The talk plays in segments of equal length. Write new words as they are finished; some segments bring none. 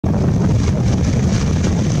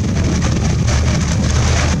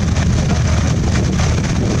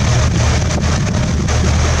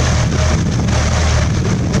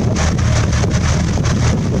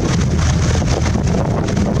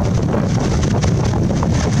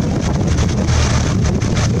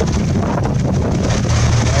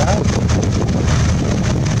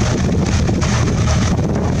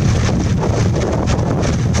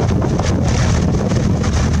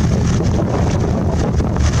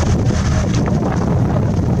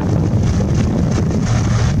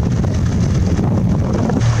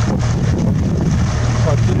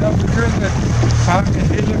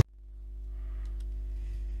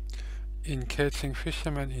educating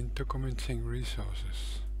fishermen in documenting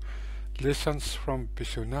resources. Lessons from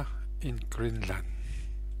PISUNA in Greenland.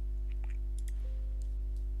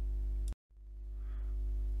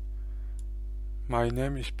 My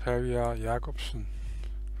name is PâviâraK Jakobsen.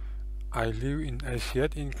 I live in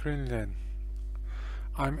Asiat in Greenland.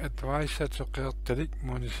 I'm advisor to Qeqertalik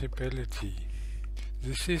Municipality.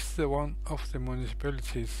 This is one of the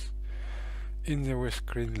municipalities in the West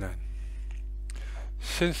Greenland.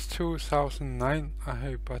 Since 2009 I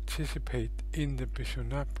have participated in the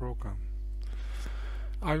PISUNA program.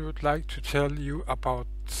 I would like to tell you about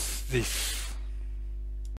this.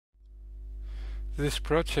 This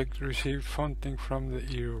project received funding from the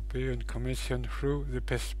European Commission through the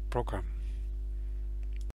PES program.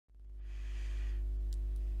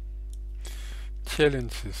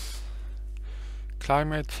 Challenges: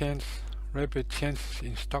 climate change, rapid changes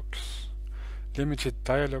in stocks, limited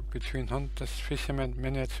dialogue between hunters, fishermen,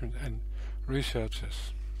 management and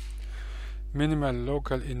researchers, minimal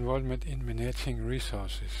local involvement in managing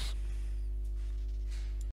resources.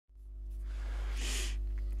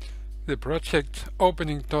 The project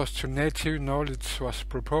Opening Doors to Native Knowledge was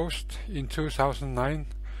proposed in 2009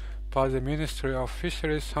 by the Ministry of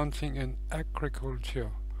Fisheries, Hunting and Agriculture.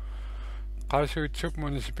 PâviâraK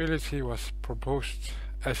Municipality was proposed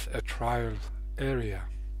as a trial area.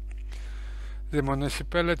 The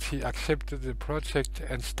municipality accepted the project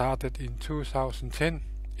and started in 2010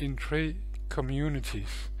 in 3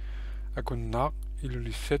 communities: Qeqertalik,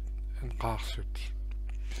 Ilulissat and Qeqertalik.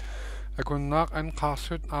 Qeqertalik and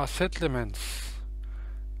Qeqertalik are settlements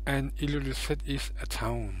and Ilulissat is a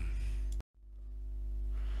town.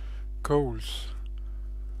 Goals: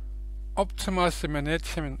 optimize the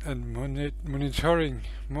management and monitoring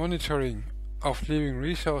of living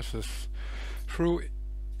resources through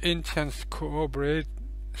intense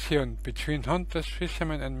cooperation between hunters,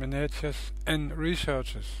 fishermen and managers and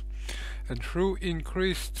researchers, and through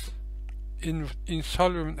increased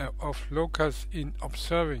involvement of locals in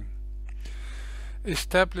observing.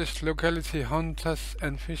 Establish locality hunters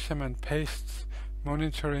and fishermen-based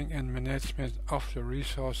monitoring and management of the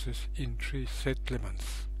resources in 3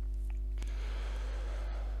 settlements.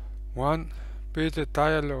 1. Better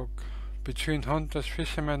dialogue between hunters,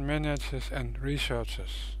 fishermen, managers and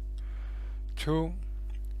researchers. 2.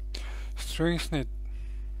 Strengthen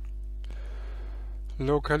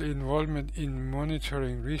local involvement in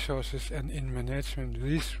monitoring resources and in management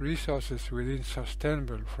these resources within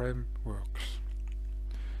sustainable frameworks.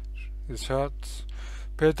 The 3rd,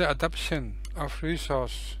 better adaptation of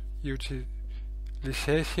resource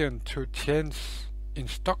utilization to change in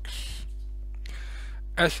stocks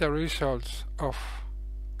as a result of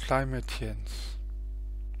climate change.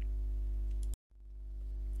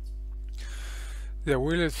 The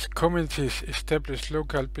village communities established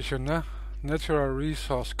local PISUNA natural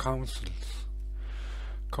resource councils,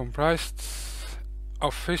 comprised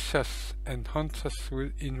of fishers and hunters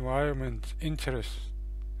with environment interests.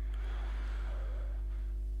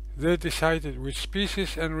 They decided which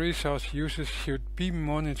species and resource uses should be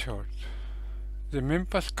monitored. The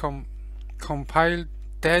members compiled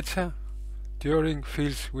data during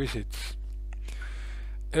field visits.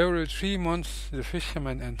 Every 3 months the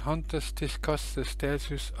fishermen and hunters discuss the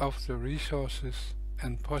status of the resources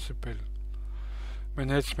and possible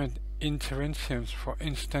management interventions, for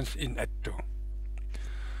instance in Attu.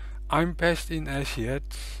 I'm based in Asiat,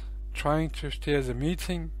 trying to steer the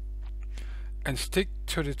meeting and stick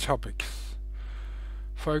to the topics.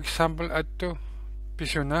 For example, Attu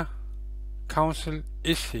PISUNA Council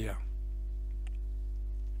is here.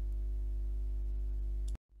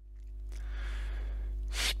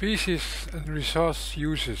 Species and resource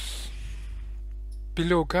uses: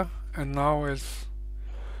 beluga and narwhals,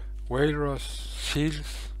 walrus,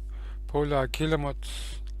 seals, polar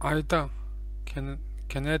guillemots, eider,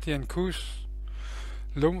 Canadian goose,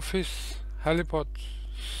 lumpfish, halibut,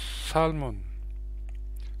 salmon,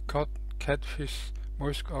 cod, catfish,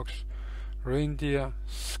 muskox, reindeer,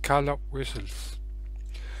 scallop vessels.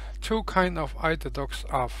 2 kinds of eider dogs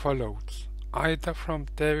are followed: eider from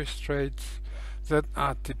Davis Straits that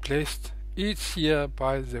are displaced each year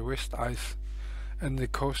by the west ice and the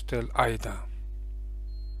coastal eider.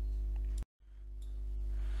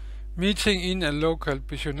 Meeting in a local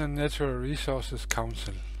PISUNA Natural Resources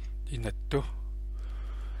Council in Attu.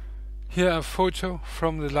 Here a photo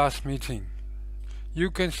from the last meeting. You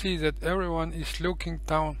can see that everyone is looking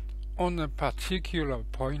down on a particular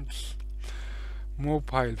point.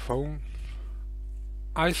 Mobile phone.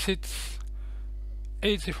 I sit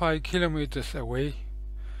 85 kilometers away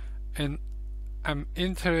and am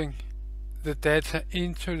entering the data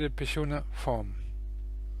into the PISUNA form.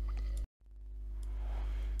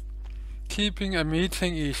 Keeping a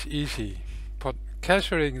meeting is easy, but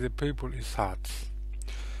capturing the people is hard.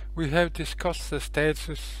 We have discussed the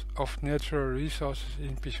status of natural resources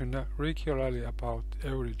in PISUNA regularly about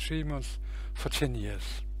every 3 months for 10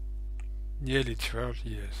 years, nearly 12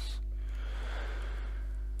 years.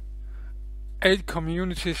 8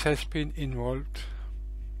 communities has been involved.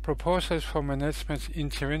 Proposals for management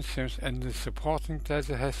interventions and the supporting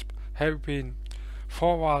data have been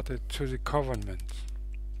forwarded to the government.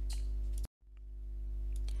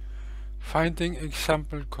 Finding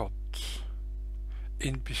example codes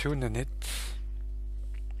in PISUNA.net.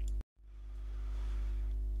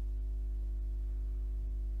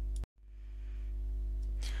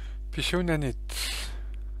 PISUNA.net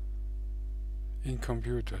in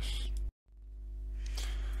computers.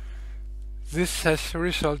 This has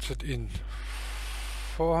resulted in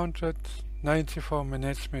 494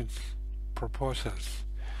 management proposals.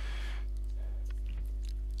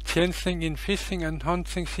 Changing in fishing and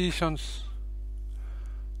hunting seasons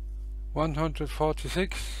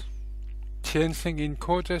 146, changing in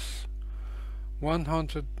quotas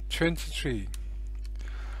 123,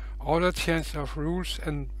 other change of rules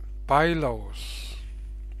and bylaws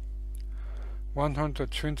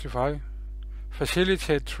 125,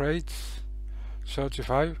 facilitate trades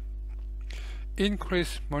 35,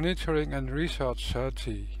 increase monitoring and research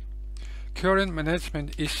 30, current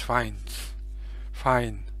management is fine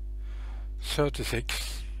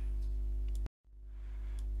 36.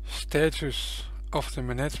 Status of the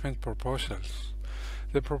management proposals.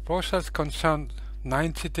 The proposals concern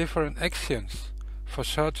 90 different actions for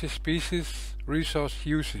 30 species resource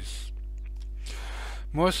uses.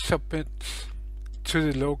 Most submit to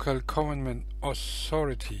the local government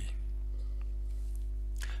authority.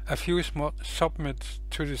 A few submit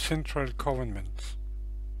to the central government.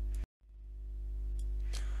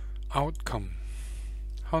 Outcome.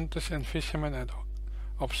 Hunters and fishermen and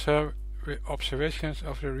observations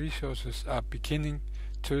of the resources are beginning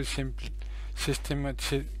to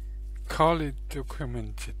systematically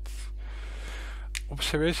documented.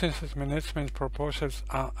 Observations and management proposals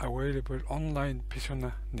are available online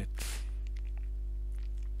PISUNA.net.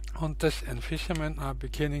 Hunters and fishermen are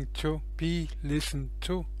beginning to be listened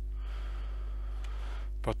to,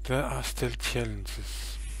 but there are still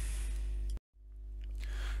challenges.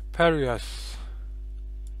 Barriers.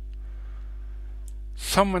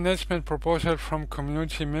 Some management proposals from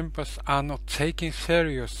community members are not taken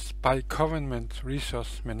serious by government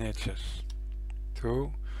resource managers.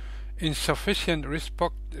 2. Insufficient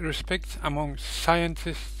respect among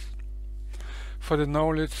scientists for the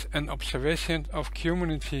knowledge and observation of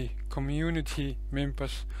community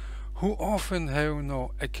members who often have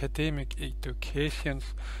no academic education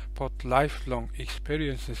but lifelong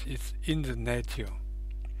experiences in the nature.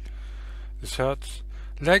 The third,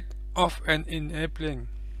 lack of an enabling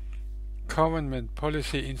government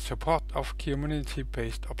policy in support of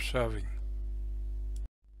community-based observing.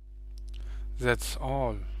 That's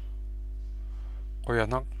all.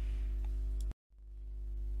 Qeqertalik.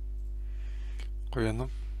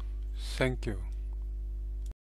 Thank you.